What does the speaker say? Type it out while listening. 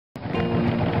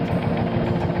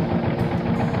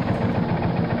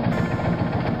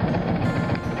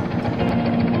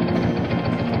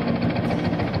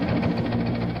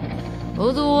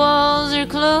Oh, the walls are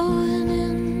closing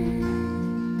in.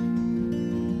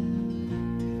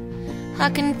 I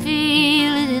can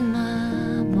feel it in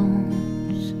my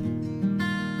bones,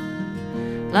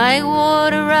 like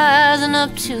water rising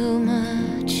up to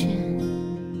my chin.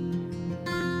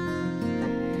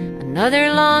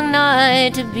 Another long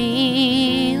night to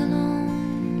be alone.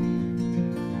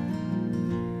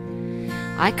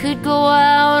 I could go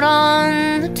out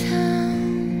on the town,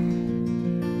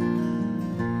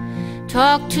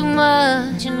 talk too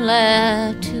much and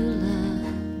laugh too loud.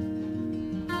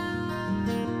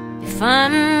 If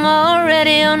I'm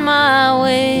already on my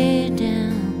way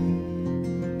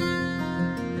down,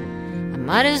 I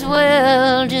might as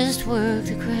well just work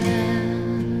the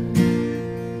crowd.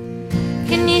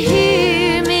 Can you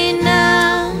hear me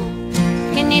now?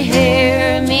 Can you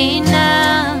hear me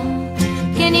now?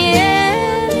 Can you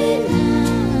hear me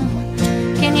now?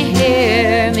 Can you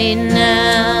hear me now?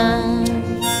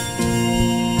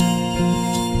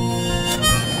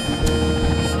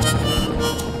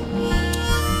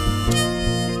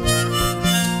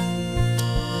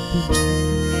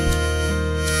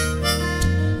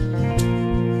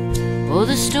 Oh,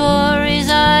 the stories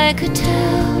I could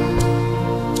tell.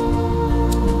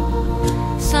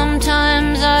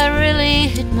 Sometimes I really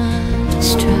hit my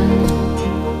stride.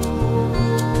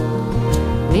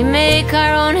 We make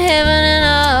our own heaven and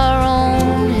our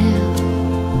own hell,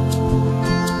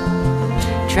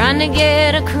 trying to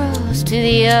get across to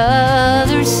the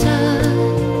other side.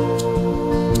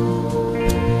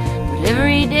 But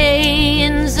every day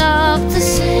ends up the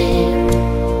same.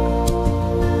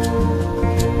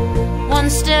 One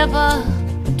step up,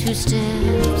 two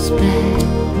steps back,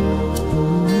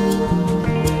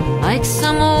 like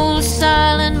some old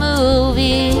silent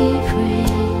movie frame.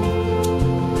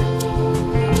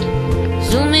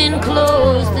 Zoom in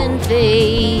close, then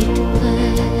fade to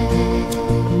black.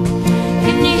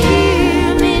 Can you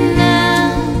hear me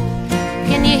now?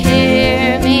 Can you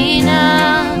hear me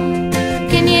now?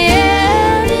 Can you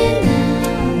hear me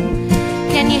now?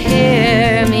 Can you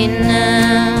hear me now?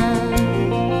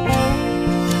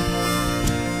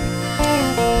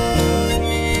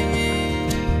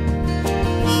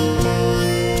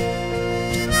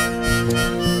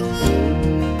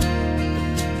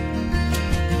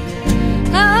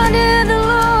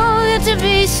 To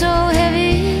be so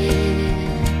heavy,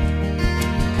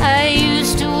 I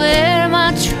used to wear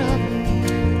my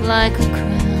trouble like a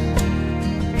crown.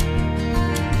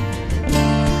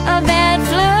 A bad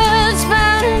flood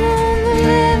spouting on the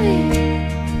levee,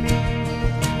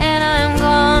 and I'm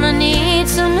gonna need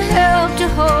some help to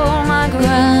hold my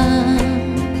ground.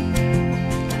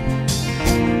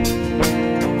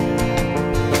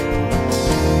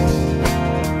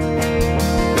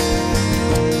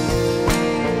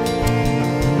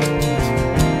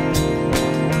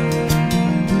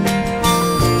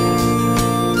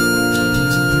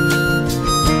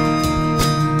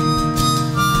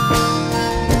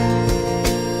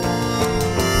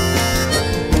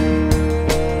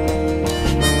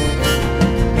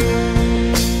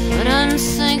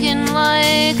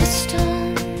 Like a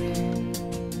stone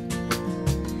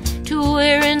to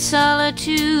where in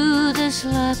solitude this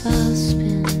life I'll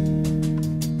spend,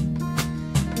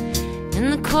 in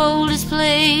the coldest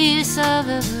place I've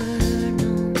ever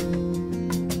known.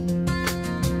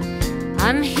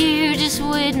 I'm here just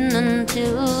waiting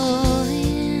until the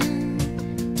end.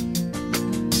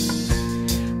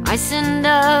 I send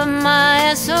up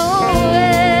my SOS,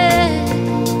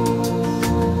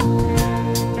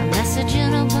 a message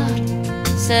in a bottle,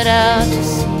 set out to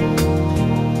sea.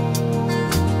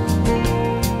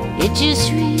 It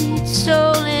just reads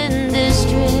soul in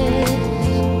distress,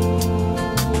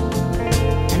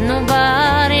 and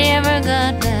nobody ever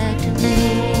got back to me.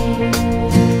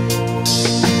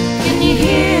 Can you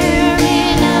hear me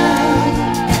now?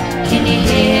 Can you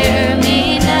hear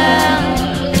me now?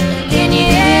 Can you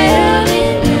hear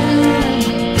me now?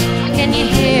 Can you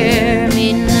hear me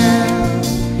now?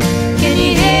 Can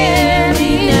you hear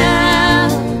me now?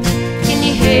 Can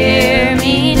you hear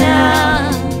me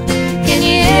now? Can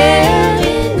you hear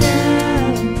me now?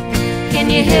 Can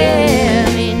you hear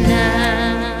me now?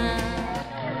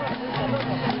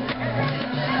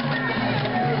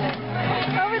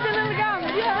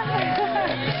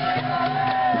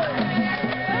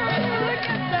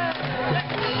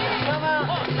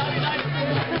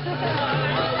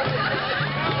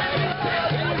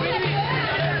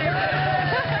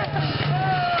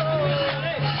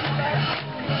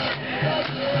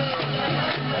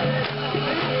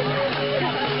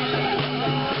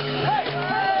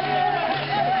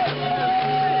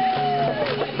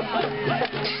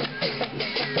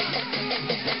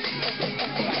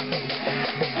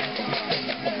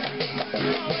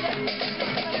 Lord.